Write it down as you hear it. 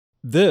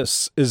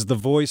This is the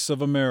voice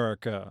of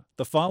America.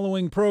 The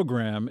following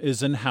program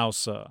is in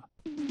Hausa.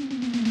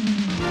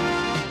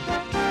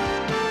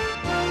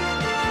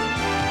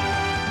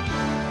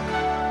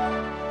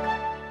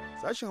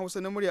 Sashen Hausa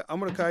na muryar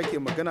Amurka ke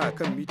magana a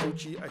kan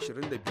mitoci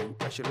 22,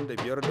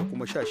 25 da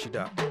kuma 16.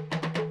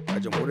 A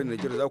jamhuriyar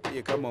Najeriya za ku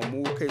iya kama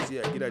mu kai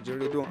tsaye a gidajen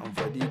rediyon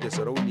amfani da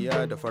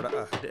sarauniya da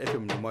fara'a da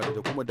FM Nomad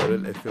da kuma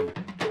Dalil FM.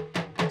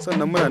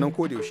 Sannan muna nan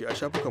kodayaushe a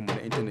shafukanmu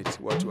na intanet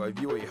wato a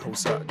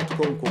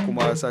voahausa.com ko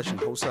kuma sashen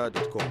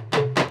hausa.com.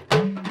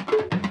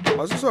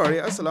 Masu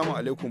saurare assalamu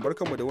alaikum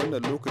barkanmu da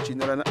wannan lokaci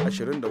na ranar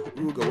 24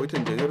 ga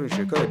watan Janairun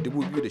shekarar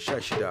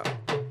 2016.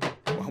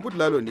 Mahmud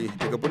Lalo ne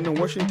daga birnin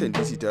Washington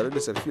DC tare da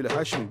Sarfila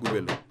Hashim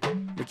Gubel.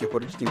 Muke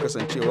farin cikin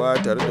kasancewa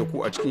tare da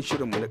ku a cikin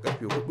shirinmu na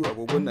karfe 4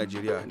 agogon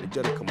Najeriya,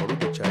 Nijar, Kamaru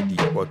da Chadi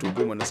wato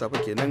 10 na safe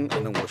kenan a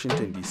nan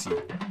Washington DC.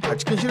 A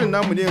cikin shirin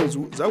namu ne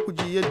yanzu za ku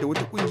ji yadda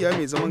wata kungiya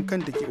mai zaman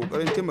kanta ke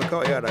kokarin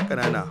taimakawa yara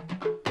ƙanana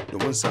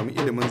domin samu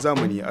ilimin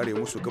zamani a arewa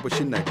maso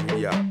gabashin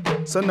Najeriya.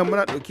 Sannan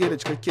muna ɗauke da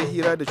cikakken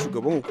hira da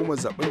shugaban hukumar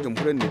zaben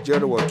jamhuriyar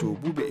Nijar wato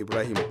Bube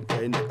Ibrahim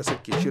yayin da ƙasar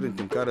ke shirin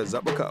tunkarar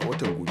zaɓuka a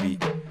watan gobe.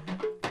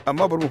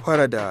 Amma bari mu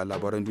fara da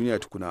labaran duniya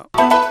tukuna.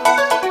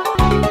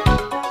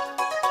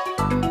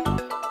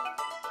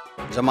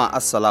 Jama'a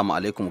assalamu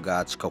alaikum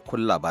ga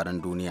cikakkun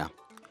labaran duniya.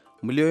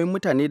 Miliyoyin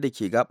mutane da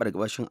ke gabar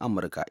gabashin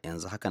Amurka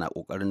yanzu haka na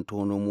kokarin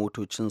tono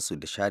motocinsu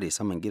da share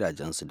saman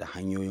gidajensu da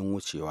hanyoyin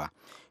wucewa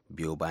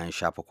biyo bayan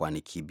shafa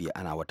kwanaki biyu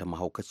ana wata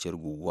mahaukaciyar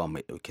guguwa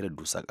mai dauke da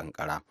dusar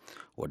kankara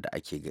wadda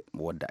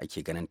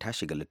ake ganin ta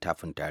shiga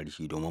littafin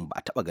tarihi domin ba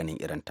a taba ganin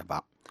irinta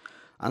ba.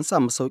 An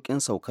samu sauƙin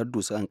saukar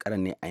dusar kankara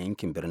ne a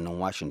yankin birnin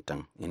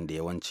Washington inda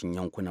yawancin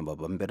yankunan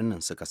babban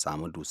birnin suka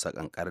samu dusar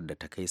kankara da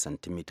ta kai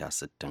santimita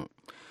 60.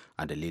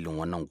 A dalilin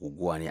wannan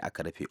guguwa ne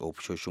aka rufe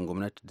ofishoshin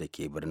gwamnati da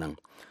ke birnin.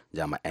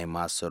 Jami'ai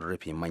ma sun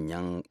rufe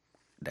manyan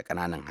da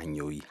ƙananan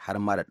hanyoyi har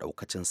ma da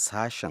ɗaukacin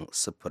sashen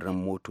sufurin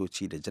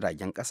motoci da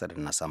jiragen ƙasa da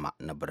na sama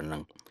na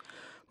birnin.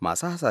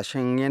 Masu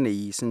hasashen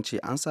yanayi sun ce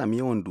an sami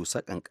yawan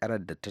dusar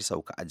ƙanƙarar da ta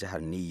sauka a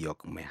jihar New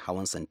York mai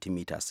hawan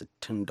santimita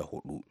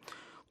 64.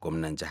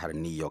 Gwamnan jihar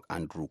New York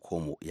Andrew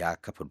Cuomo ya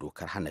kafa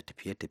dokar hana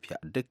tafiye-tafiye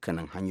a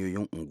dukkanin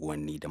hanyoyin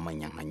unguwanni da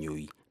manyan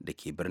hanyoyi da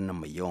ke birnin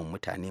mai yawan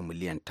mutane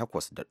miliyan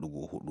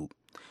 8.4.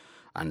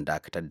 An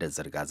dakatar da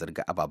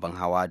zirga-zirga ababen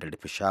hawa da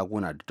rufe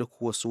shaguna da duk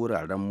wasu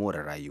wuraren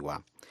more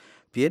rayuwa.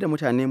 Fiye da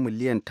mutane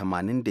miliyan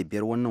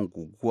 85 wannan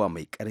guguwa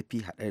mai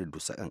ƙarfi haɗe da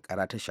dusar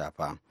ƙanƙara ta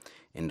shafa,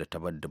 inda ta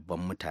bar dubban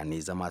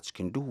mutane zama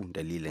cikin duhu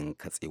dalilin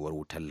katsewar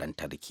wutar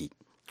lantarki.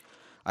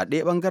 A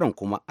ɗaya ɓangaren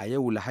kuma a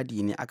yau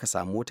Lahadi ne aka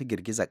samu wata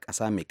girgizar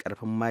ƙasa mai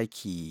ƙarfin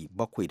maki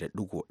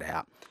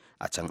 7.1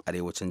 a can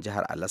arewacin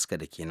jihar Alaska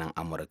da ke nan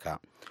Amurka.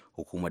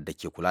 Hukumar da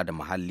ke kula da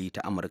muhalli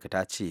ta Amurka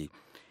ta ce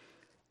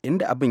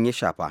inda abin ya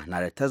shafa na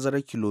da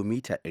tazarar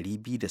kilomita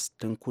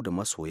 260 kudu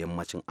maso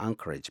yammacin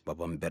Anchorage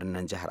babban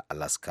birnin jihar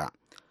Alaska.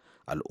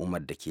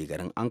 Al'ummar da ke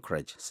garin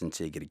Anchorage sun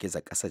ce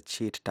girgizar ƙasar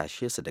ce ta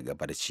tashe su daga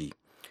barci,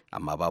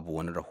 amma babu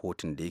wani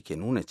rahoton da yake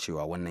nuna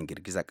cewa wannan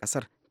girgizar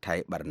ƙasar ta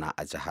yi barna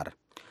a jihar.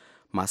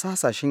 Masu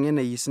hasashen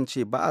yanayi sun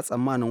ce ba a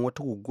tsammanin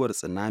wata guguwar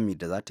tsunami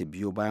da za ta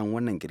biyo bayan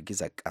wannan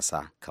girgizar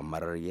ƙasa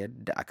kamar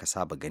yadda aka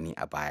saba gani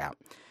a baya.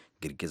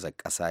 Girgizar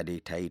ƙasa dai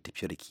ta yi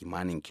tafiyar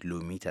kimanin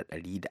kilomita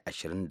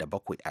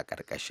 127 a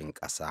ƙarƙashin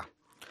ƙasa.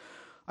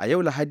 A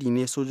yau Lahadi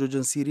ne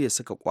sojojin Siriya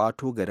suka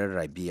kwato garin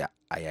Rabia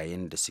a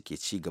yayin da suke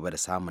ci gaba da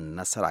samun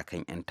nasara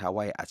kan 'yan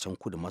tawaye a can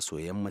kudu maso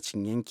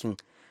yammacin yankin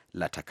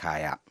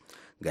Latakaya.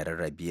 Garin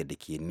Rabia da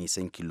ke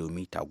nisan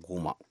kilomita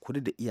 10 kudu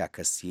da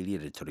iyakar Siriya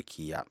da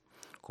Turkiyya.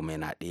 Kuma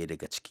yana ɗaya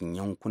daga cikin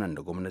yankunan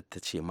da gwamnati ta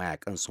ce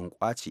mayakan sun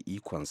kwace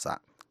ikonsa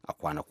a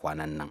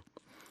kwana-kwanan nan.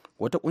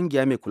 Wata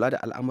ƙungiya mai kula da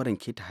al'amuran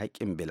keta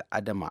haƙƙin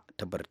bil'adama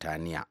ta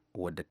Birtaniya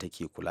wadda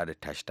take kula da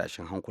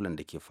tashe-tashen hankulan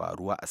da ke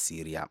faruwa a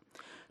Siriya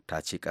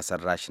ta ce ƙasar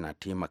Rasha na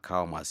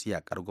taimakawa masu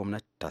yaƙar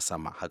gwamnati ta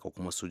sama, haka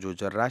kuma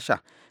sojojin Rasha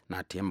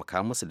na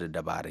taimaka musu da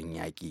dabarun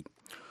yaƙi.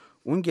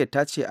 Ƙungiyar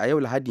ta ce a yau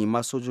Lahadi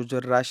ma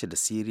sojojin Rasha da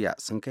Siriya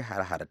sun kai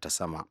har-hare ta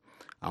sama.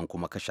 An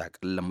kuma kashe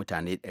akalla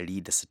mutane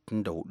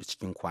 164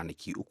 cikin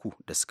kwanaki uku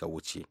da suka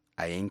wuce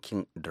a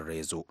yankin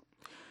Drezo.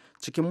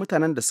 Cikin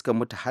mutanen da suka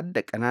mutu har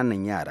da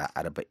ƙananan yara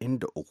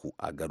 43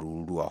 a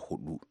garuruwa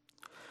 4.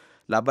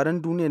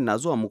 Labaran duniya na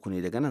zuwa muku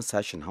ne daga nan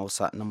sashen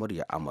Hausa na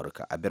murya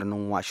Amurka a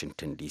birnin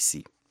Washington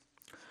DC.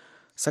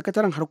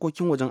 Sakataren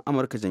harkokin wajen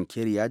Amurka John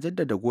Kerry ya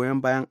jaddada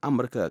goyon bayan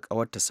Amurka ga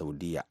ƙawarta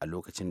Saudiya a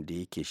lokacin da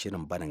yake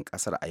shirin barin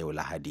ƙasar a yau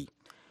Lahadi.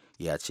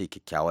 Ya ce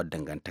kyakkyawar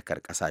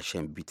dangantakar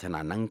kasashen biyu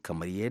tana nan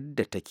kamar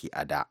yadda take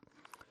a da.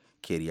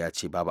 Kerry ya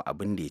ce babu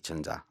abin da ya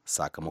canza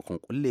sakamakon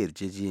kulle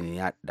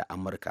yarjejeniya da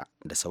Amurka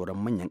da sauran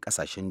manyan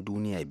kasashen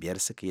duniya 5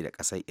 suka yi da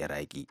ƙasar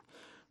Iraki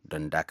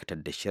don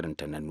dakatar da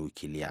shirinta na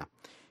nukiliya,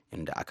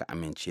 inda aka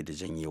amince da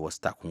janye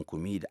wasu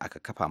takunkumi da aka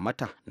kafa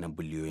mata na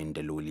biliyoyin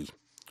daloli.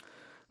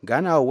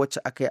 Ganawa wacce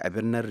aka yi a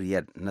birnin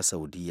Riyadh na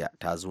Saudiya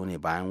ta zo ne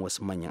bayan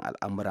wasu manyan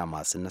al'amura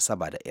masu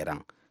nasaba da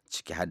Iran,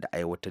 ciki har da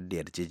aiwatar da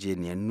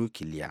yarjejeniyar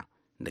nukiliya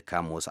da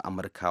kama wasu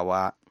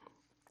Amurkawa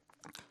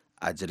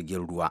a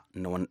jirgin ruwa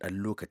na wani ɗan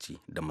lokaci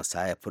da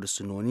musayar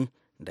fursunoni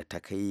da ta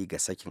kai ga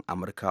sakin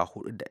Amurka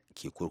 4 da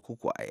ke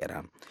kurkuku a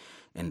Iran,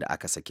 inda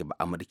aka saki ba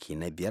Amurki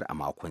na 5 a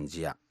makon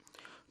jiya.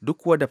 Duk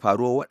kuwa da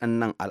faruwar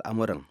waɗannan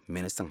al'amuran,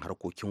 ministan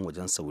harkokin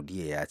wajen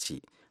Saudiya ya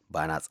ce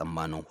ba na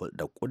tsammanin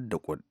hulɗar kud da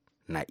kud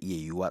na iya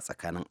yiwuwa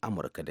tsakanin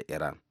Amurka da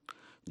Iran.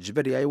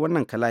 Jubair ya yi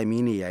wannan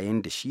kalami ne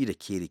yayin da shi da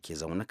Kerry ke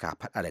zaune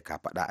kafaɗa da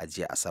kafaɗa a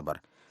jiya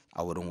Asabar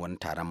a wurin wani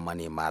taron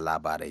manema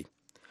labarai.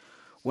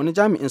 Wani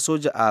jami'in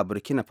soja a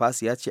Burkina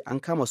Faso ya ce an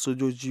kama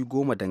sojoji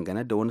 10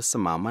 dangane da wani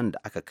sumaman da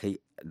aka kai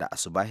da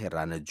asubahin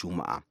ranar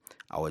Juma'a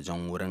a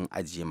wajen wurin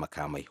ajiye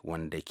makamai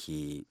wanda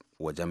ke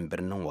wajen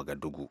birnin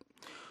Wagadugu.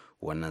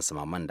 Wannan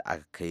sumaman da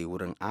aka kai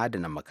wurin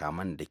adana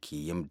makaman da ke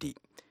Yimdi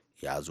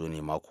ya zo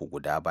ne mako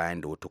guda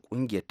bayan da wata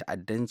kungiyar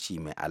ta'addanci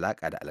mai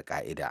alaka da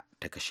Alka'ida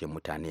ta kashe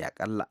mutane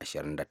akalla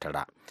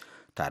 29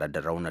 tare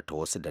da raunata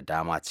wasu da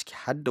dama, ciki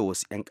har da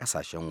wasu 'yan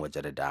kasashen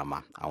waje da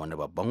dama, a wani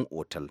babban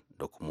otal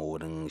da kuma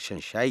wurin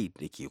shan shayi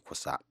da ke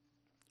kusa.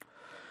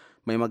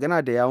 Mai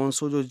magana da yawun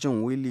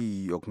sojojin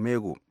Willy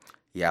Yokmego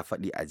ya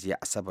faɗi a jiya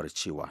Asabar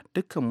cewa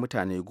dukkan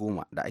mutane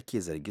 10 da ake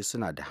zargi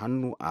suna da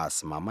hannu a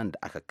sumaman da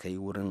aka kai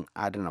wurin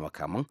adana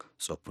makaman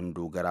tsoffin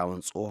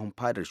dogarawan tsohon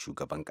fadar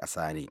shugaban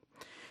ƙasa ne.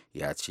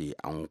 Ya ce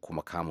an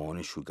kuma kama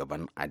wani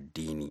shugaban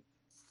addini.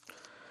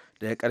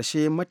 Daga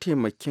ƙarshe,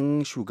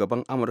 mataimakin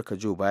shugaban Amurka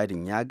Joe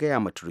Biden ya gaya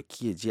ma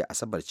Turkiyya jiya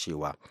Asabar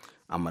cewa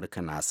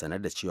Amurka na sanar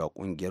da cewa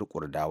ƙungiyar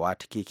Kurdawa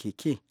ta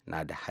KKK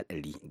na da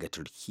haɗari ga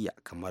Turkiyya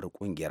kamar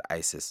ƙungiyar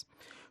ISIS,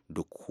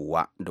 duk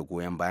kuwa da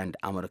goyon bayan da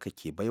Amurka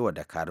ke baiwa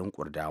dakarun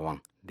Kurdawan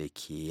da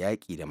ke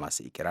yaƙi da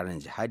masu ikirarin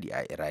jihadi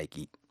a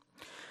Iraki.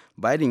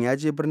 Biden ya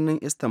je birnin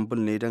Istanbul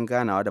ne don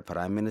ganawa da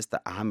Firaminista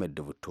Ahmed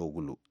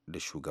Davutoglu da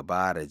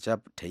shugaba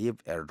Recep Tayyip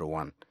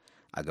Erdogan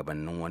a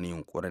gabanin wani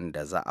yunkurin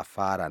da za a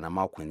fara na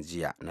makon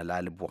jiya na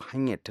lalubo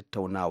hanyar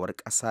tattaunawar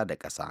ƙasa da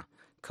ƙasa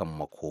kan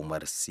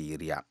makomar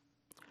Siriya.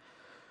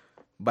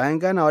 Bayan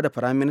ganawa da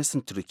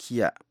Firaministan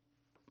Turkiyya,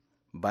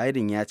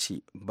 Biden ya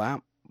ce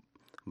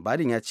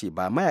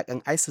ba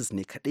mayakan ISIS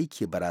ne kaɗai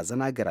ke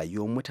barazana ga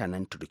rayuwar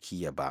mutanen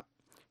Turkiyya ba,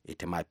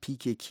 ita ma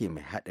PKK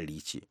mai haɗari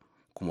ce,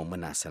 kuma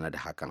muna sana da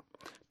hakan.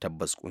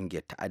 Tabbas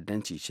ƙungiyar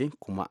ta'addanci ce,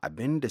 kuma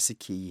abin da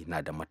suke yi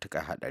na da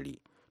matuƙar haɗari.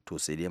 To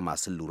sai dai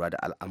masu lura da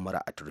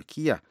al'amura a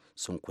Turkiyya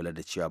sun kula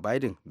da cewa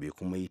Biden bai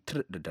kuma yi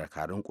tir da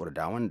dakarun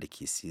Kurdawan da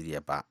ke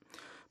Siriya ba,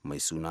 mai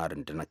suna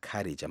rundunar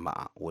kare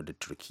jama'a, wadda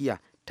Turkiyya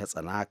ta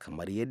tsana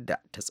kamar yadda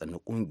ta tsani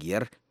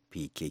ƙungiyar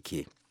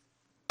PKK.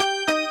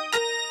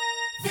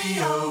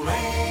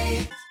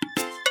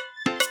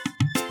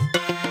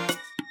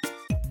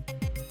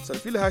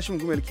 Sarfila Hashim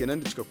Gumel kenan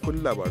da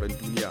cikakkun labaran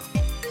duniya.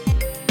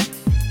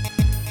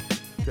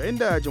 Yayin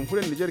da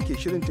jamhuriyar Nijar ke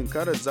shirin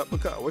tunkarar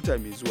zaɓuka a wata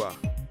mai zuwa,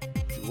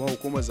 shugaban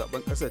hukumar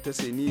zaben ƙasar ta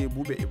Seni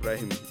Bube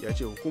Ibrahim ya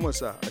ce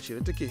hukumarsa a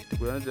shirye take ta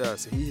gudanar da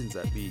sahihin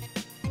zaɓe.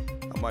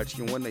 Amma a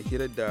cikin wannan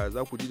hirar da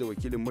za ku ji da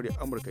wakilin muryar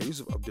Amurka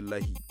Yusuf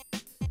Abdullahi,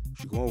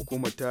 shugaban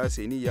hukumar ta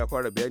Seni ya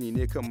fara bayani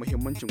ne kan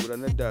muhimmancin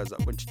gudanar da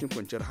zaben cikin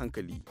kwanciyar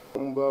hankali.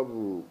 In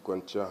babu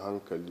kwanciyar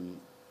hankali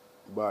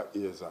ba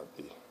iya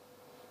zaɓe,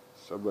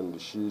 saboda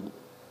shi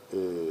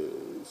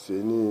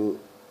Seni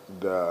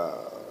da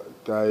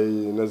ta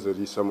yi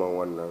nazari saman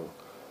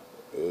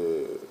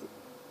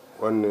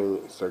wannan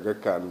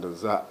sagaka da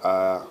za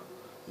a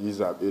yi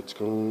zaɓe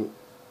cikin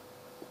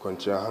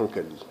kwanciyar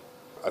hankali.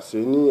 A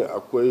Seni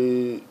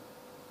akwai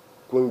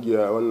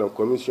kungiya, wannan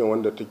kwamishin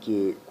wanda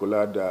take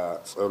kula da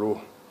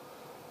tsaro.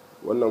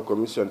 Wannan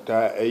kwamishin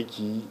ta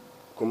aiki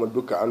kuma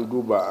duka an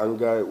duba an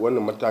ga wani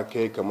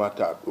matakai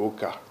kamata a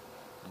ɗoka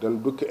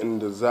don duka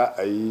inda za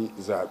a yi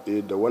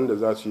zaɓe, da wanda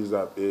za su yi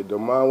zaɓe, da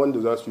ma wanda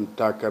za su yi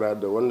takara,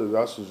 da wanda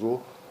za su zo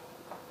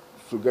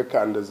su ga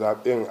kan da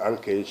zaɓen an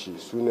kai shi,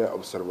 su ne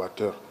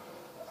observator.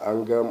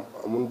 An ga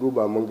mun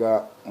duba mun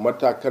ga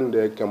matakan da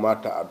ya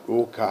kamata a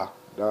ɗoka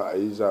don a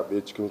yi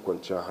zaɓe cikin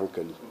kwanciyar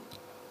hankali.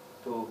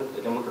 To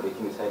idan muka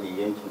ɗauki misali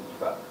yankin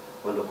Ifa,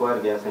 wanda kowa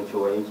da ya san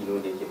cewa yanki ne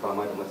wanda yake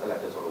fama da matsala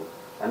ta tsaro,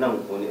 a nan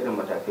wani irin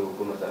matakai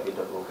hukumar zaɓe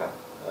ta ɗoka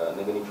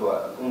na ganin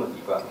cewa al'ummar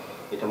Ifa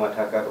ita ma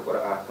ta kada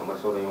ƙuri'a kamar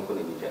sauran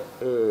yankunan Nijar?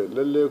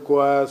 Lalle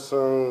kowa ya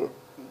san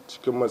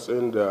cikin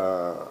matsayin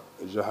da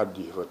jihar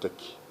Difa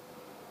take.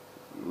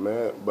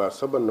 Ba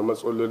saboda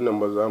matsalolin nan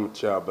ba za mu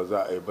cewa ba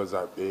za a yi ba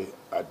zaɓe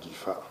a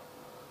Difa.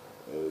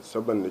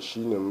 Saboda shi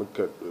ne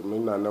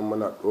muna nan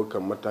muna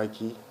ɗaukan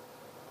mataki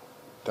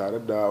tare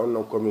da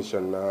wannan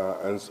kwamishin na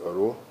 'yan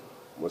tsaro,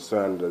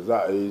 musamman da za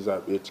a yi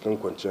zaɓe cikin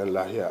kwanciyar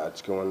lahiya a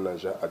cikin wannan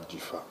jihar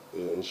Difa.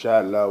 Insha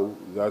Allah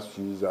za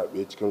su yi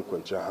zaɓe cikin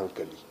kwanciyar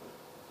hankali.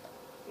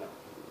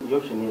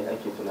 Yaushe ne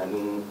ake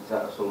tunanin za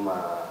a soma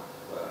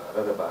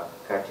rarraba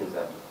katin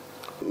zaɓe?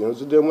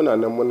 Yanzu dai muna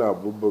nan muna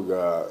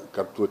bubbuga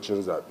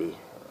kartocin zaɓe.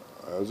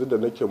 Yanzu da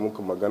nake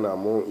muku magana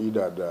mun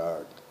ida da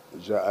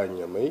jihar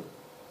Yamai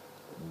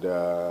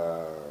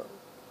da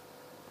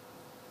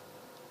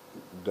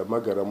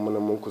magaran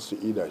mun kusa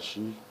ida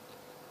shi,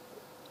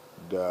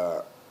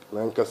 da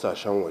nan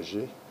kasashen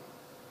waje,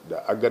 da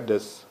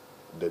Agadas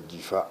da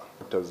Difa.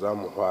 Ta za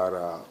mu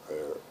fara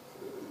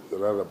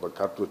rarraba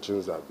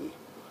kartocin zaɓe.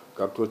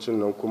 Kartocin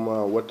nan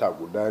kuma wata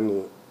guda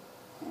ne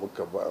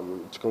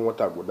cikin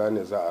wata guda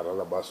ne za a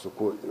rarraba su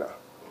ko ina.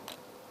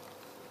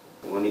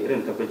 Wani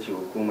irin tabbaci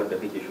hukumar da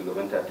kake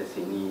shugabanta ta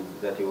seni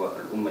za ta yi wa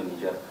al'ummar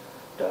Nijar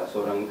da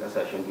sauran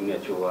kasashen duniya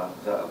cewa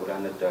za a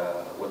gudanar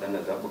da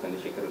waɗannan zaɓukan na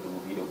shekarar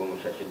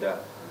 2016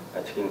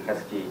 a cikin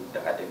haske da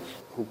adalci?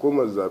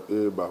 Hukumar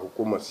zaɓe ba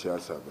hukumar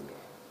siyasa ba ne.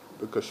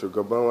 Duka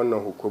shugaban wannan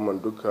hukumar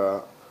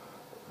duka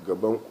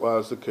gaban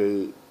kwa suka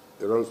yi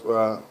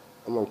rantsuwa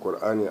aman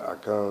Kur'ani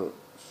akan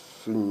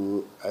sun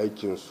yi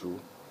aikinsu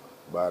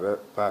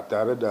ba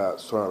tare da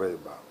son rai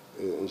ba.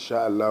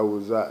 Insha Allah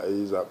za a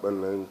yi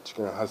zaben nan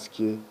cikin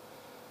haske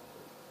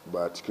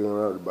ba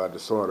da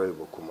son rai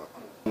ba kuma.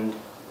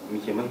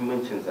 Muke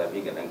mahimmancin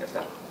zaɓe ga ɗan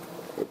ƙasa?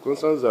 Kun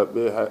san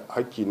zaɓe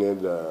haƙƙi ne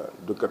da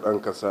duka ɗan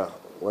ƙasa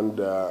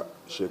wanda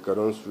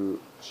shekarun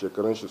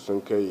shi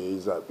sun kai ya yi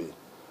zaɓe,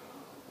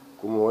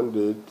 kuma wanda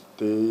ya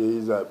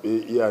yi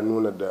zaɓe iya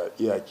nuna da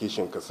iya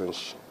kishin kasan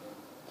shi,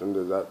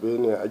 tunda zaɓe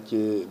ne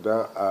ake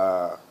don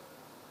a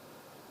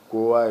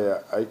kowa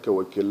ya aika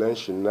wakilan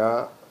shi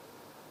na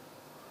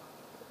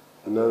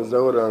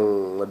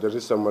zauren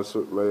majalisar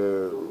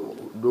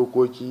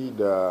dokoki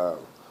da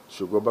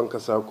shugaban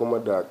kasa kuma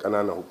da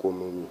ƙananan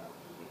hukumomi.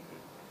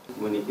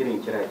 Wani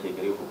irin kira ke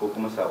gare ku ko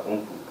kuma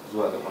saƙonku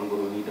zuwa ga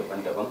ɓangarori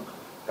daban-daban,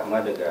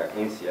 kama daga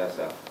 'yan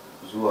siyasa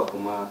zuwa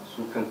kuma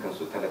su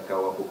kansu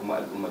talakawa ko kuma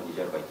al'ummar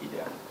Nijar baki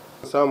daya?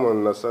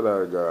 Samun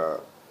nasara ga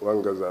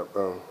wanga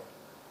zaben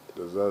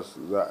da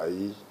za a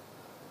yi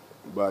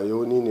ba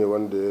yauni ne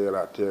wanda ya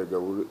rataya ga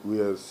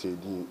wuyar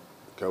sedi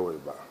kawai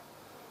ba,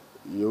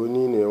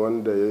 yauni ne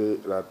wanda ya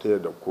rataya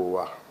da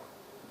kowa,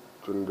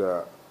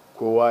 tunda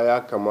kowa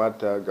ya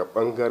kamata ga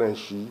ɓangaren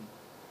shi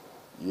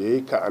ya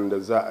yi ka'an da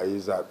za a yi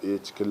zaɓe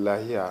cikin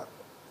lahiya,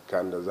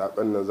 ka'an da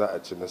zaɓen nan za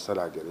a ci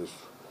nasara gare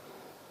su.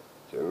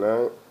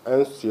 Kenan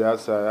 'yan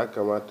siyasa ya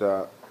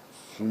kamata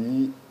su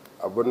yi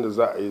abin da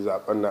za a yi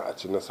zaɓen nan a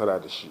ci nasara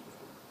da shi,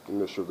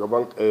 tunda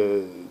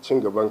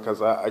cin gaban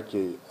kasa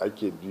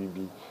ake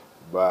dubi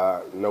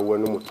ba na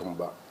wani mutum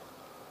ba.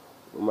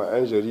 Kuma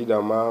 'yan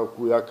jarida ma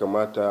ku ya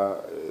kamata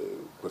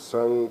ku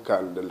san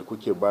ka'an da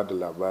kuke ba da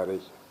labarai,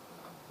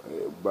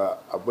 ba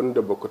abin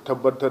da ba ku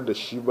tabbatar da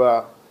shi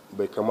ba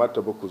bai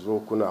kamata ba ku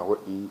zo kuna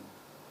haɗi,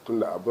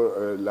 tunda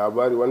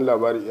wani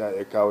labari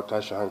ya kawo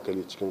tashi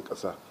hankali cikin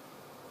ƙasa.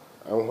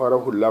 An fara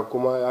hula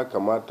kuma ya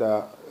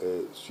kamata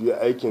su yi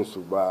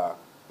aikinsu ba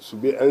su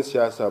bi 'yan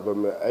siyasa ba,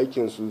 mai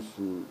aikinsu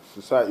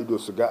su sa ido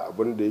su ga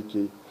abin da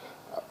yake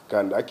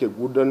kan da ake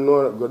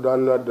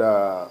gudanar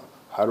da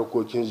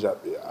harkokin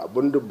zaɓe.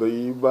 Abin da bai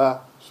yi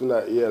ba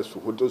suna iya su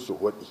hutu su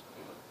haɗi,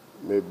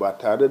 mai ba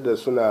tare da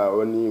suna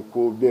wani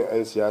ko bin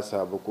 'yan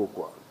siyasa ba ko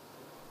kuwa.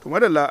 To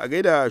madalla, a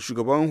gaida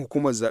shugaban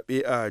hukumar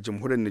zaɓe a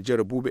jamhuriyar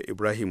Nijar Bube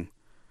Ibrahim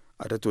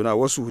a tattauna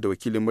wasu da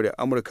wakilin murya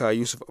Amurka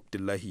Yusuf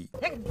Abdullahi.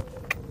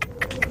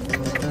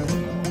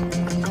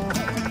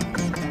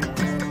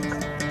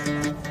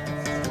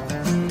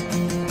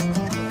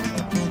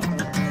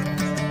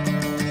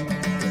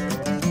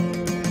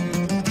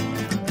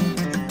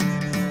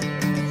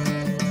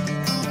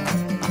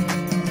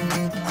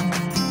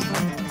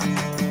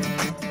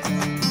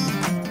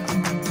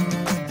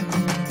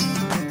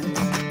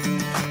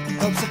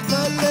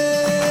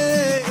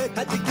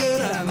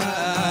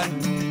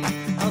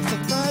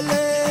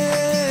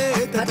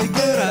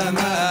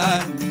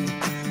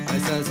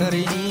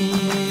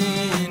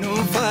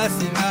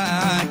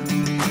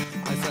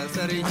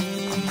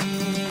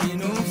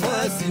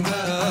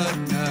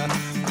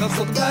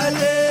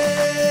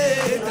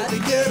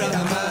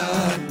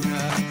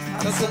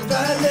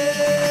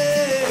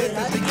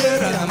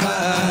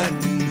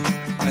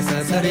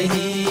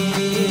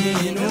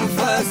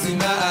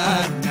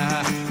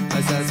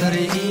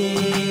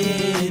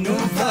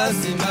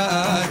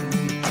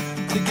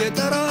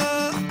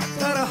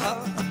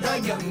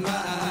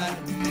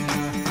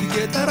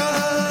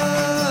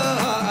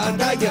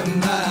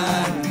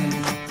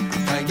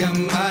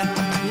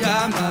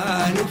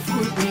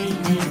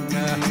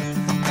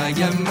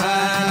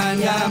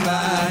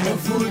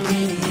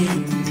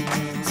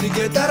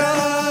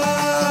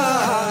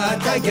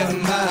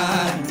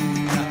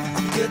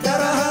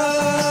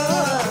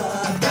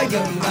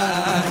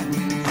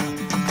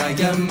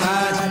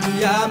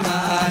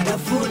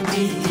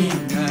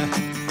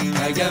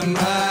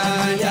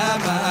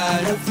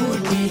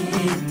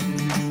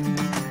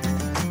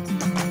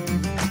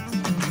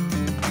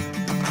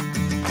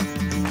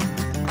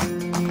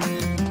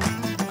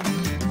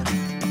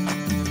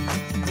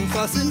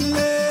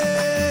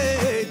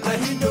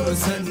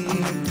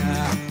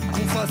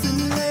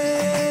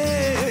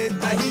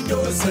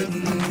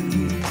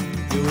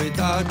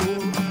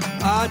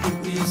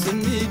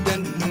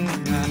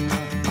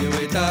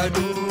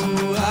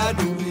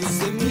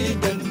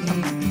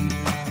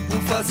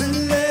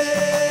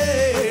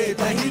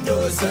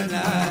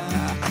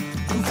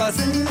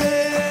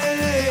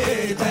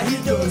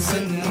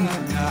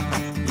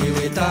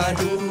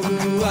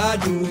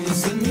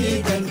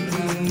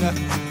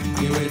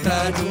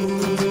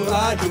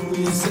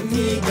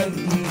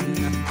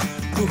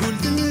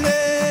 Kuhultille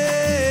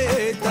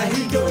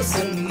tahido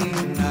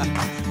sanna,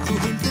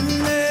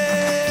 kuhultille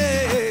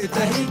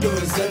tahido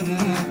san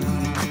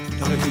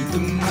tahi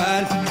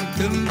tumal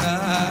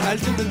tumal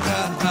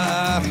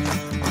tumal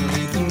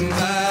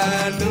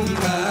tumal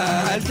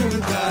tumal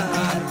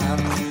tumal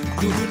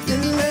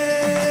tuhutille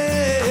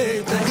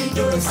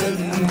tahido san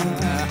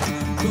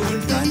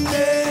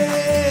tuhutille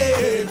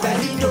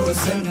tahido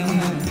san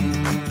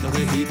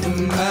tahi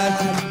tumal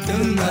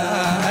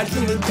tumal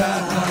tumal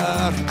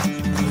tumal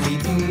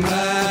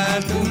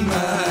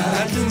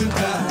tumal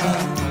tumal.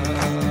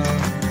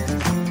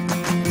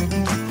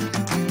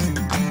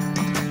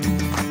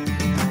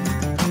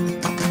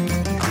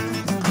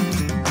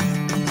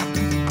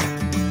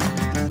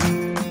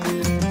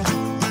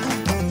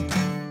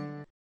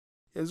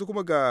 Yanzu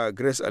kuma ga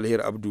Grace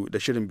Alheri Abdu da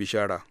Shirin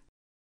Bishara.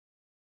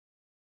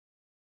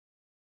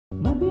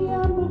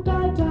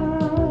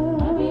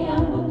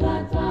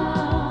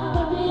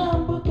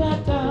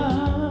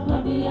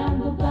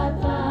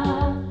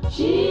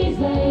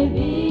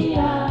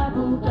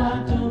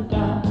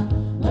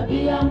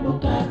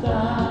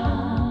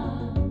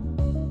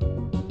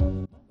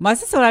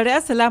 Masu saurari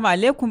Assalamu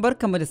alaikum,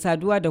 barkamu da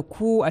saduwa da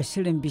ku a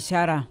Shirin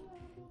Bishara.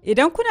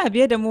 Idan kuna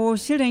biye da mu,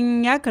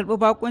 shirin ya karɓi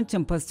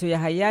bakuncin Fasto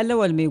Yahaya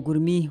Lawal mai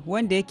gurmi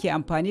wanda yake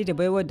amfani da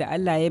baiwar da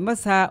Allah ya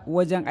masa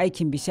wajen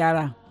aikin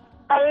bishara.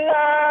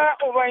 Allah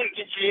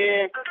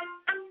Ubangiji,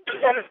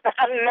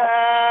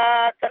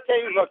 Allah ka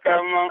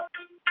taimaka mu.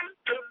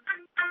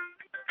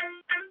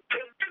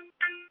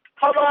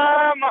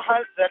 Haba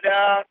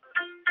mahazzada,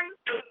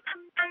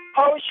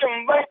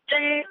 haushin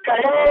bakin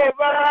kare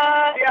ba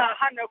ya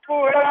hana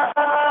kura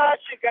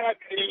shiga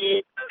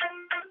gari.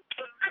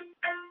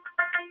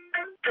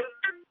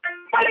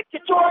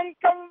 Barkituwan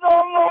kan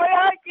zomo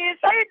yaƙi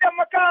sai da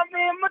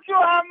makami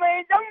mutuwa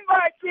mai jan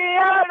baki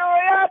yaro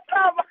ya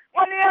saba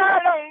wani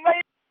yaron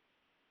mai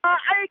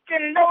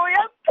aikin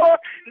lauyato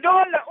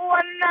dole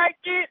uwan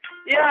naki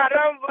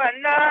yaran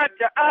bana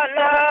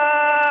ta'ala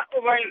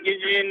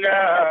ubangiji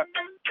na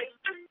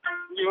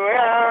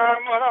juya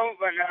muran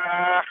bana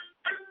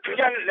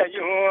jalla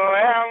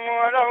juya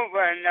muran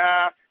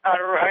bana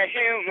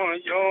arrahimu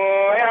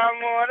juya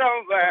muran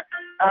bana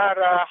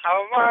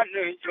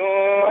arhamanu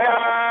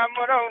juya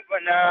muran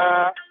bana.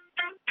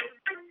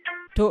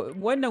 To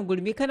wannan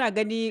gurmi kana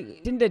gani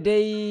tunda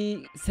dai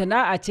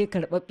sana'a ce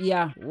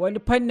karɓaɓɓiya, wani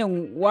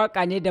fannin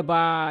waka ne da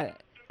ba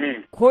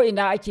ko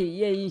ina ake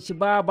iya yin shi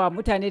ba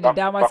mutane da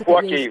dama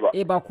suka iya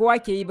yi ba kowa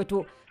ke yi ba,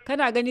 to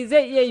kana gani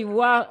zai iya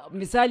yiwuwa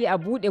misali a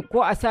buɗe ko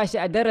a sa shi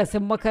a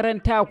darasin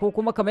makaranta ko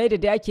kuma kamar yadda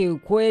dai ake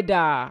koyar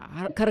da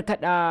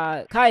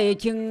karkada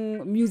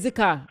kayayyakin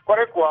musika.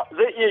 Kwarai kuwa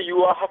zai iya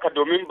yiwuwa haka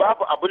domin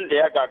babu abin da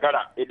ya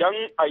gagara idan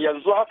a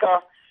yanzu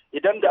haka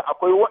idan da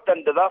akwai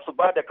waɗanda za su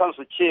ba da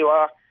kansu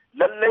cewa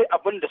lallai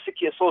abin da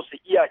suke so su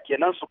iya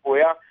kenan su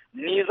koya,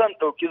 ni zan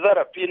ɗauki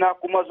zarafina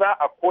kuma za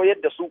a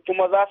koyar da su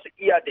kuma za su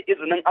iya da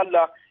izinin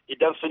Allah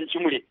idan sun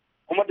cimre.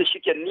 Kuma da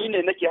shike ni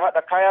ne nake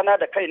haɗa kayana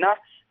da kaina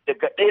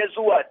daga 1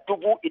 zuwa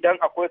 1000 idan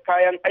akwai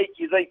kayan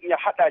aiki zan iya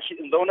haɗa shi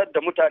in zaunar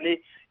da mutane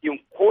in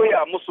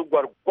koya musu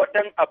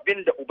gwargwadon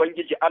abin da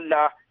Ubangiji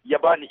Allah ya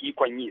bani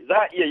ikon yi.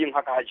 Za a iya yin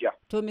haka, Hajiya.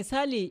 To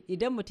misali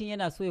idan mutum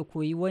yana so ya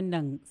koyi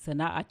wannan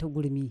sana'a ta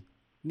gurmi,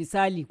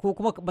 misali ko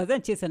kuma ba zan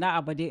ce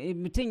sana'a ba dai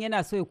mutum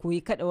yana so ya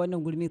koyi kada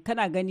wannan gurmi,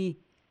 kana gani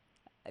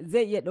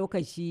zai iya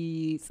ɗaukar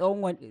shi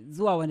tsawon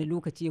zuwa wani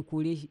lokaci ya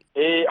kore shi?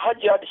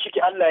 Hajiya, da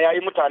shike Allah ya yi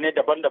mutane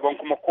daban-daban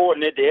kuma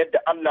kowanne da yadda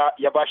Allah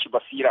ya bashi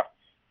basira.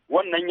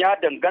 Wannan ya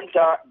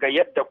danganta ga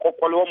yadda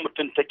kwakwalwar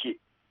mutum take.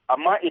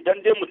 Amma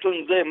idan dai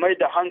mutum zai mai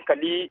da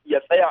hankali ya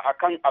tsaya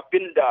akan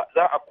abin da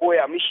za a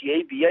koya mishi ya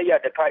yi biyayya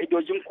da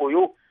ka'idojin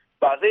koyo,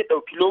 ba zai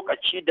ɗauki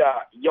lokaci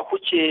da ya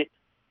huce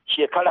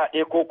shekara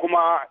 1 ko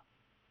kuma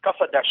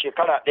kasa da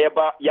shekara 1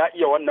 ba ya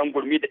iya wannan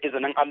gurmi da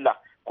izinin Allah,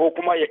 ko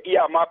kuma ya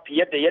iya ma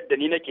fiye da yadda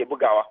ni nake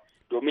bugawa,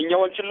 domin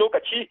yawancin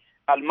lokaci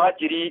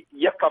almajiri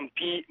yakan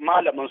fi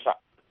malaminsa.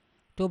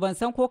 To ban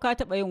san ko ka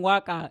taɓa yin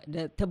waka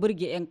da ta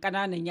burge 'yan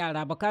ƙananan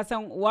yara ba, ka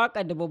san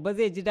waka da babba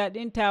zai ji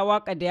daɗin ta,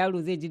 waka da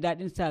yaro zai ji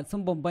daɗin ta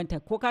sun bambanta.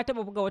 Ko ka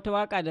taɓa buga wata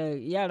waka da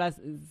yara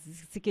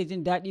suke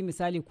jin daɗi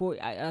misali ko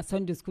a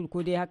Sunday school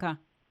ko dai haka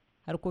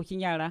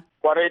harkokin yara?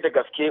 Kwarai da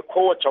gaske,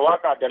 kowace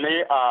waka da na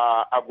yi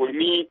a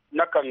gurmi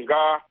na kan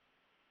ga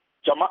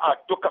jama'a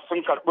duka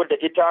sun karɓi da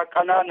ita,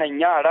 ƙananan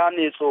yara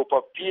ne,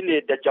 tsofaffi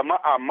ne, da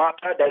jama'a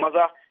mata da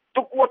maza.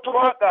 Duk wata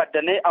waka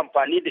da na yi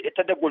amfani da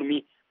ita da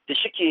gurmi, da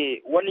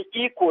shike wani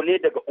iko ne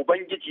daga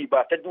Ubangiji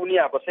ba ta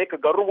duniya ba, sai ka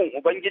ga ruhun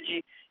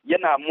Ubangiji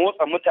yana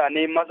motsa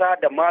mutane maza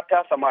da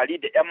mata, samari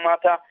da 'yan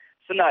mata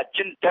suna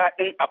jin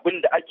daɗin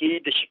abin da ake yi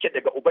da shike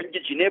daga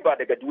Ubangiji ne ba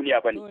daga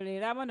duniya ba ne. To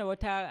rera mana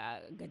wata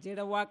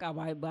gajeren waka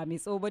ba mai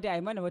tsawo ba da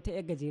ai mana wata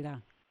 'yar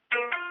gajera.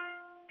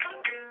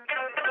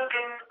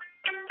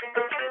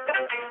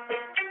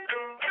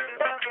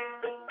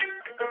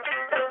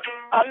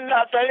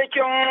 Allah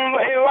sarkin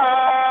baiwa,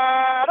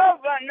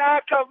 Rabbana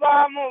ka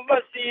ba mu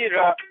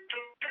basira,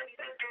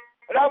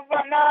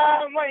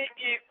 Rabbana mai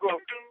iko,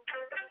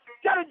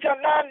 Jar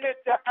Jalali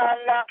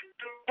ta'ala,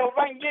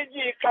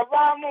 Ubangiji ka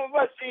ba mu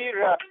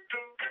basira,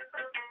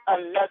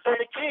 Allah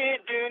sarki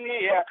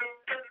duniya,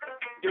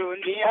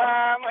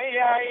 duniya mai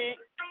yayi,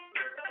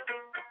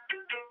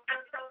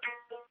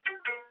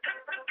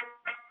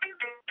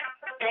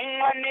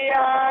 idan wani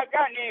ya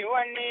gane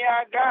wani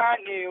ya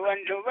gane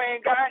wanda bai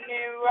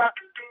gane ba,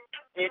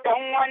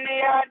 idan wani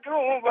ya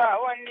duba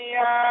wani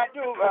ya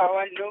duba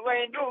wanda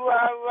bai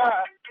duba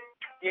ba,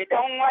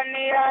 idan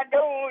wani ya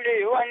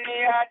daure wani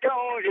ya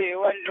daure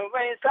wanda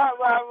bai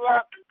saba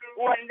ba,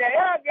 wanda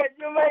ya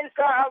gaji bai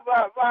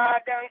saba ba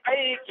don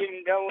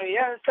aikin da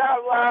wuyan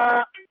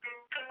saba.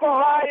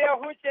 Kowa ya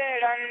huce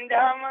ran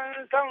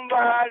daman san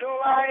ba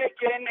ruwa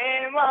yake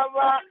nema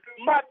ba,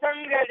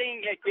 matan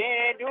garin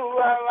yake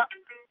duba ba.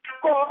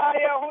 Kowa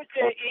ya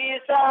huce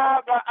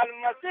Isa ba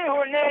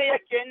almasihu ne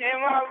yake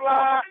nema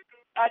ba,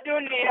 a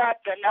duniya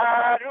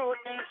tana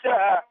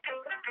rudinsa,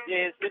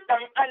 Yesu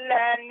ɗan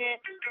Allah ne.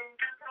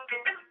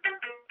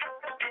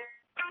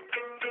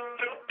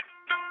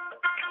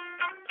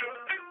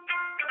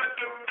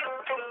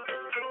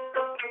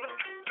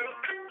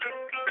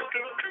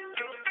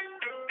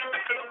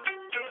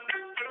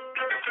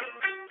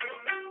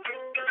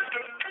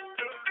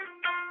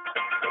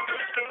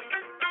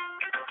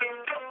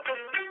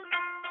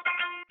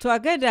 To a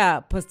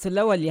gaida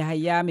Lawal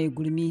Yahaya mai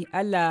gurmi,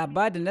 Allah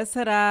ba da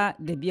nasara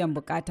da biyan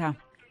bukata.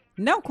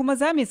 Nan kuma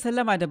za mu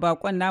sallama da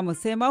bakon namu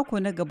sai mako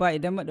na gaba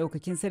idan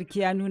madaukakin sarki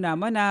ya nuna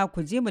mana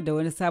ku je mu da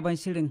wani sabon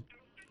shirin.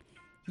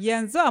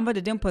 Yanzu a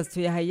madadin Fasto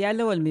Yahaya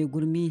Lawal mai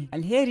gurmi,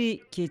 alheri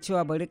ke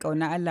cewa bari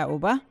kauna Allah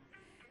Uba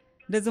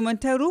da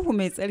zumuntar ruhu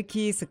mai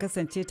tsarki su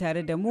kasance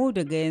tare da mu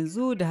daga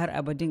yanzu da har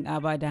abadin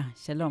abada.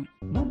 Shalom.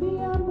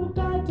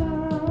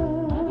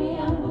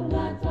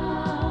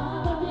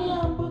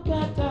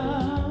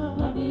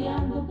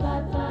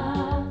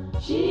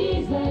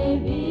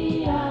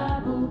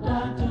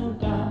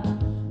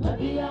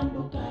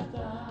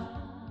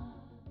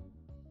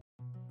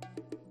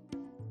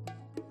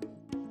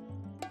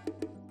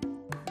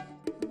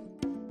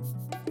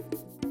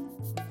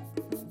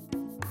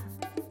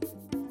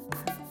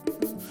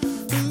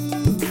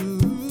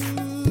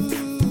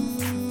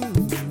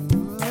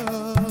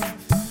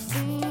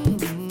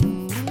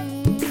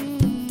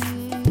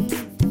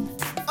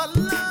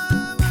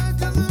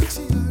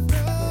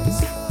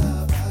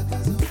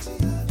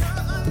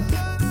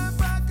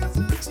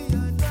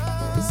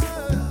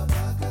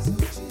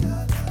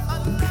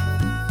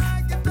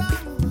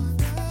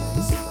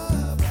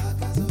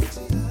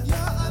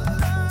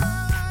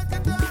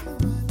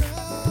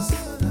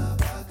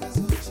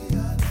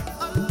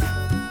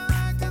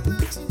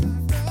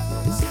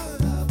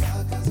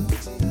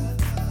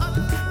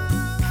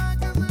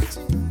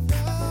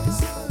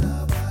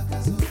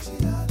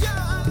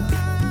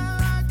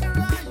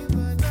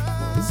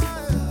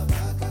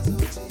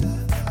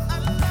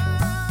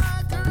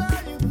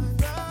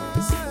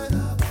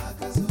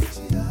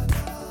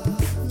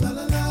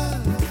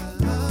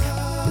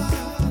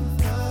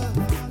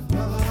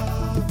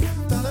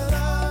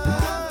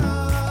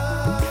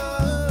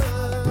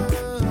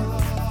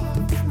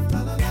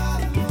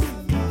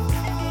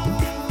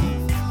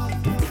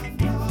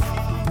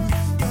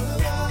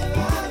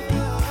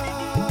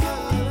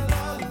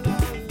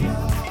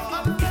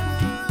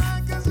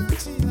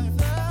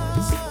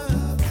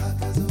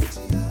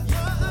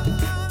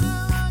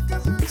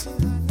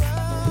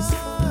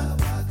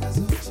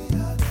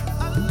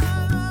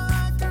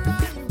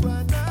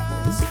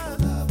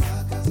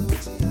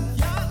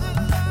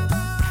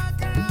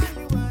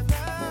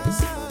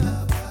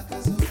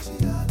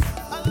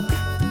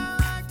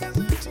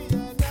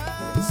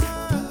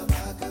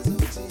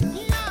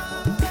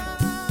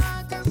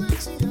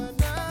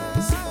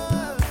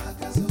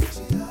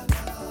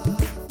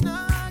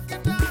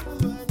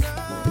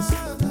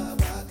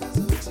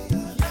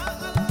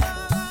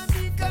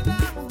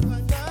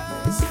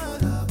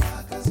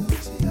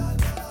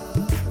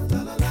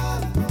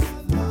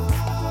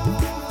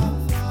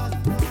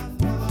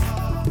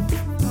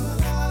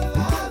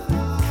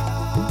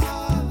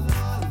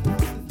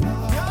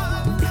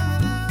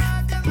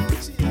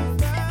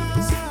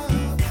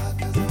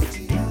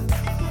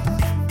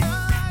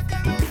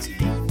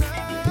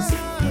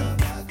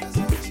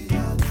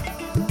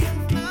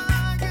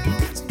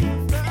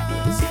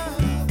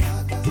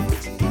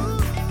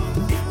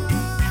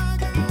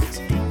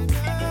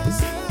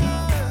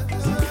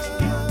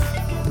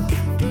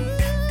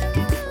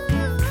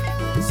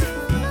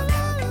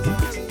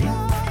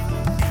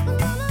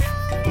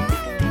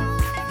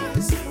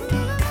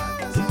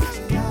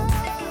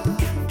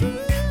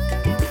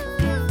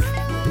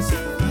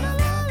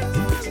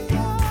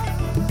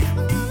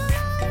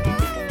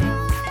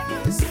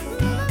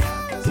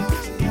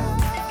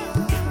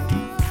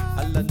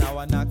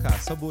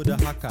 saboda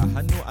haka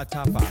hannu a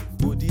tafa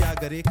godiya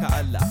gare ka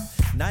Allah.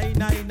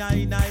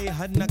 nayi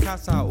har na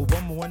kasa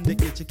ubanmu wanda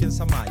ke cikin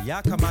sama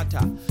ya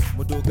kamata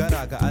mu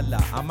dogara ga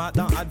Allah, amma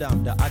dan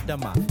adam da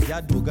adama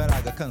ya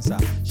dogara ga kansa,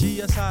 shi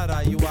yasa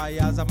rayuwa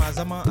ya zama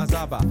zaman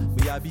azaba. Mu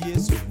yabi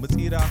Yesu mu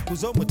tsira, ku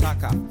zo mu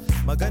taka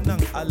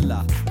maganan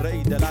Allah,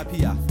 rai da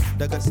lafiya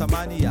daga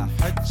samaniya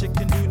har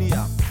cikin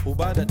duniya,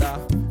 uba da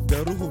da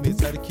ruhu mai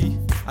tsarki,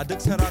 a duk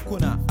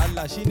sarakuna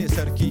Allah shine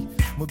sarki.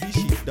 Mu bi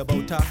shi da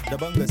bauta da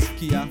ban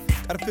gaskiya,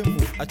 karfinmu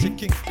a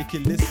cikin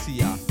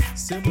ikkilisiya.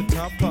 Sai mu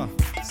tafa,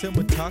 sai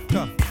mu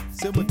taka,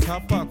 sai mu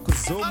tafa ku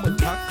zo mu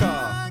taka.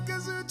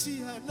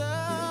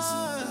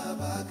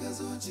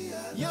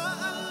 Ya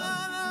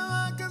Allah na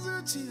baka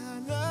zuciya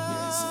na,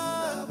 Yesu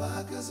na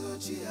baka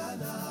zuciya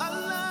na,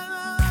 Allah na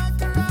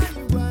baka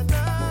rayuwa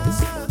na,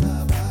 Yesu na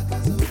baka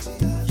zuciya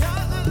na, ya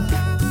Allah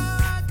na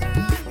baka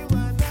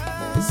rayuwa na,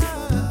 Yesu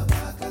na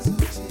baka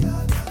zuciya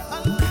na,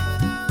 Allah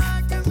na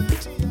baka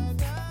zuciya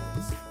na.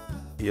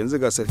 Yanzu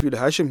ga Sarfi da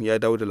Hashim ya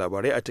dawo da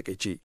labarai a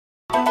takaice.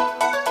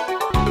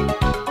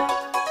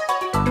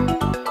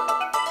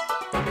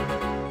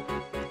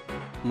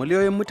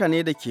 Miliyoyin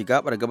mutane da ke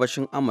gabar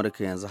gabashin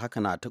Amurka yanzu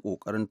haka na ta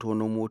ƙoƙarin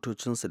tono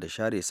motocinsu da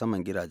share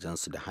saman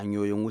gidajensu da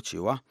hanyoyin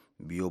wucewa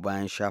biyo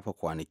bayan shafa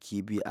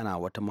kwanaki biyu ana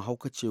wata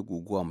mahaukaciyar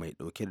guguwa mai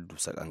ɗauke da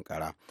dusar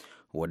ƙanƙara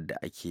wadda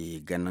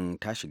ake ganin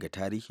ta shiga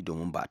tarihi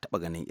domin ba a taɓa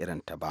ganin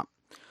irinta ba.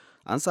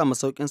 An samu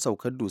sauƙin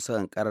saukar dusar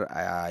ƙanƙarar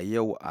a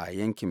yau a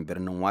yankin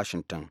birnin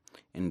Washington,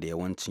 inda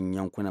yawancin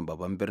yankunan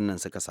babban birnin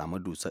suka samu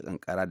dusar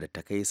ƙanƙara da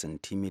ta kai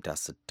santimita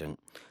 60.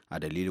 A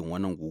dalilin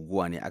wannan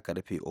guguwa ne aka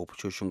rufe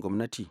ofisoshin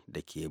gwamnati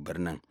da ke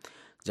birnin.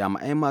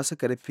 Jami'ai ma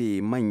suka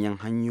rufe manyan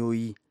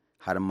hanyoyi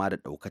har ma da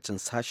ɗaukacin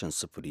sashen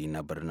sufuri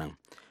na birnin.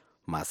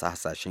 Masu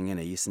hasashen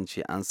yanayi sun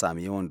ce an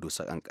sami yawan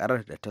dusar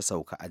ƙanƙarar da ta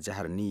sauka a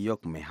jihar New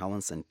York mai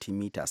hawan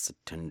santimita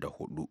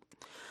 64.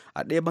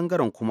 A ɗaya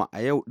bangaren kuma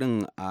a yau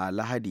ɗin a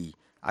Lahadi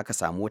aka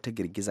samu wata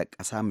girgizar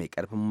ƙasa mai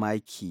ƙarfin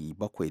maki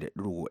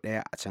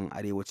 7.1 a can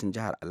arewacin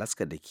jihar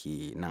Alaska da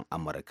ke nan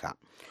Amurka.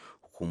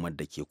 Hukumar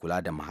da ke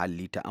kula da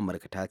muhalli ta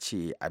Amurka ta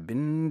ce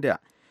abin da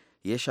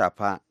ya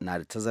shafa na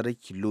da tazarar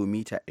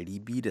kilomita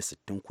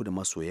 260 kudu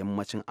maso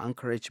yammacin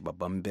Anchorage,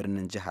 babban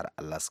birnin jihar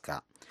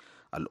Alaska.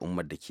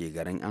 Al'ummar da ke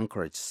garin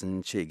Anchorage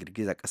sun ce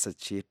girgizar ƙasar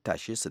ce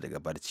tashe su daga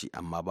barci,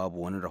 amma babu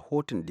wani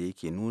rahoton da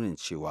yake nunin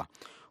cewa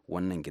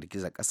wannan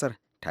girgizar ƙasar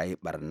ta yi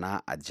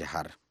barna a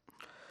jihar.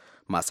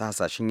 Masu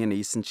hasashen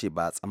yanayi sun ce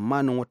ba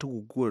tsammanin wata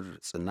guguwar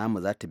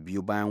tsunami za ta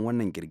biyo bayan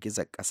wannan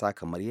girgizar ƙasa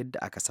kamar yadda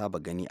aka saba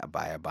gani a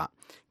baya ba.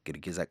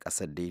 Girgizar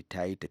ƙasar dai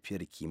ta yi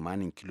tafiyar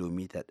kimanin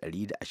kilomita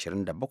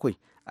 127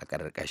 a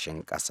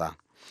ƙarƙashin ƙasa.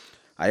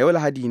 A yau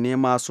Lahadi ne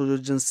ma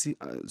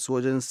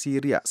sojojin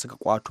Siriya suka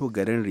kwato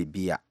garin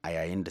Ribiya a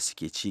yayin da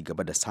suke ci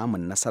gaba da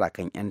samun nasara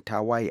kan 'yan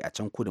tawaye a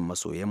can kudu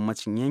maso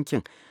yammacin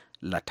yankin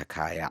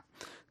Latakaya.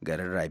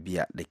 Garin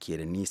Rabiya da ke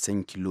da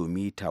nisan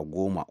kilomita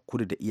 10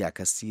 kudu da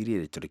iyakar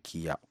Siriya da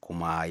Turkiyya,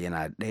 kuma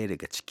yana ɗaya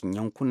daga cikin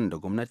yankunan da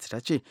gwamnati ta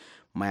ce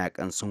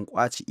mayakan sun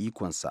kwaci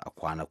ikonsa a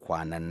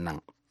kwana-kwanan nan.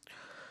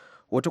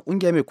 Wata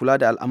ƙungiya mai kula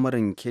da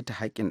al'amarin keta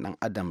haƙƙin ɗan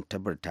adam ta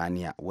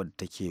Birtaniya, wadda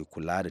take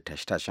kula da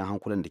tashe-tashen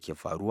hankulan da ke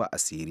faruwa a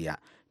Siriya,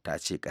 ta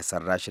ce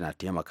ƙasar Rasha na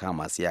taimaka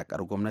masu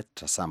yaƙar gwamnati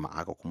ta sama,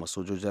 haka kuma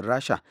sojojin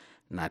Rasha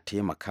na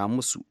taimaka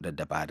musu da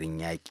dabarun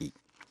yaƙi.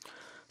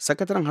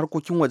 Sakataren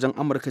harkokin wajen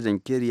Amurka John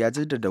Kerry ya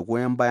jaddada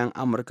goyon bayan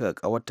Amurka ga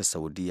ƙawarta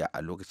Saudiya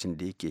a lokacin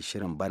da yake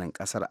shirin barin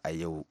ƙasar a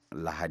yau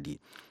Lahadi.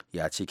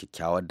 Ya ce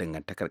kyakkyawar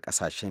dangantakar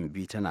ƙasashen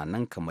biyu tana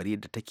nan kamar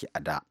yadda take a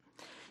da.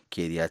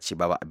 Kerry ya ce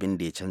babu abin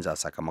da ya canza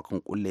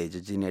sakamakon ƙulla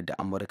yarjejeniyar da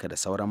Amurka da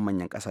sauran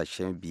manyan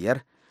ƙasashen biyar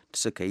da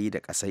suka yi da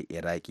ƙasar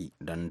Iraki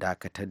don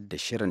dakatar da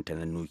shirinta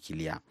na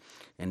nukiliya,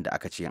 inda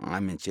aka ce an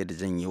amince da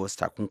janye wasu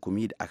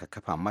takunkumi da aka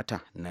kafa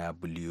mata na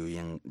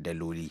biliyoyin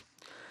daloli.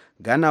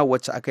 Ghana,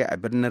 wacce aka yi a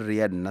birnin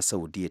Riyadh na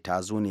Saudiya,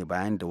 ta zo ne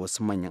bayan da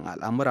wasu manyan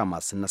al'amura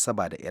masu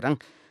nasaba da Iran,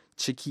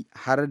 ciki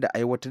har da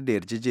aiwatar da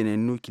yarjejeniyar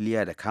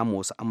nukiliya da kama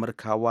wasu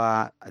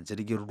Amurkawa a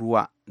jirgin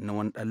ruwa na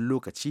wani ɗan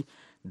lokaci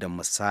da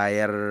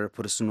musayar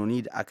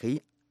fursunoni da aka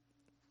yi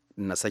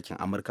na sakin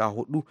Amurka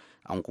 4,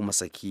 an kuma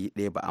saki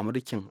ɗaya ba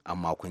Amurkin a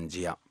makon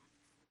jiya.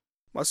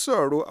 Masu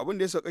sauraro, abin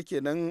da ya sauka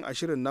kenan a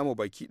shirin namu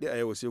baki ɗaya a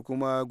yau, sai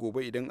kuma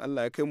gobe idan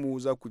Allah ya kai mu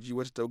za ku ji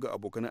wata tawaga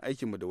abokan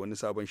aikinmu da wani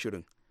sabon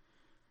shirin.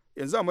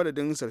 Yanzu a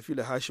madadin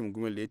Sarfila Hashim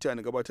Gumel da ya taya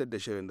ni gabatar da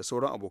shirin da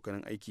sauran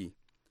abokan aiki,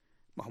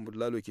 Mahmud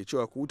Lalo ke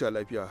cewa ku huta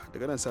lafiya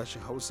daga nan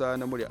sashen Hausa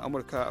na murya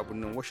Amurka a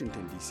birnin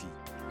Washington DC.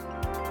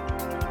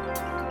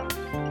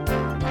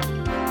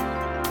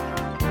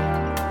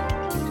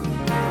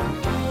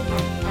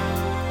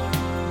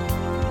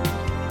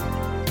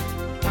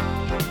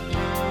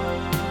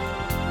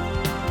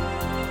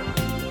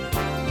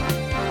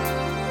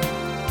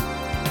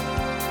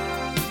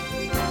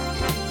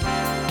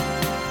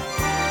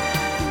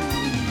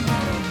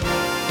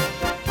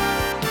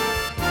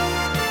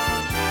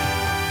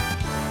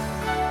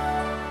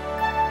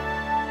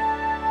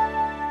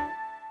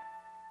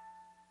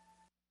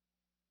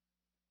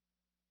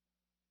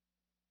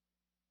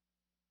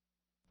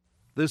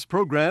 This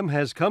program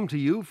has come to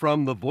you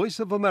from the Voice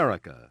of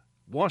America,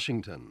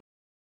 Washington.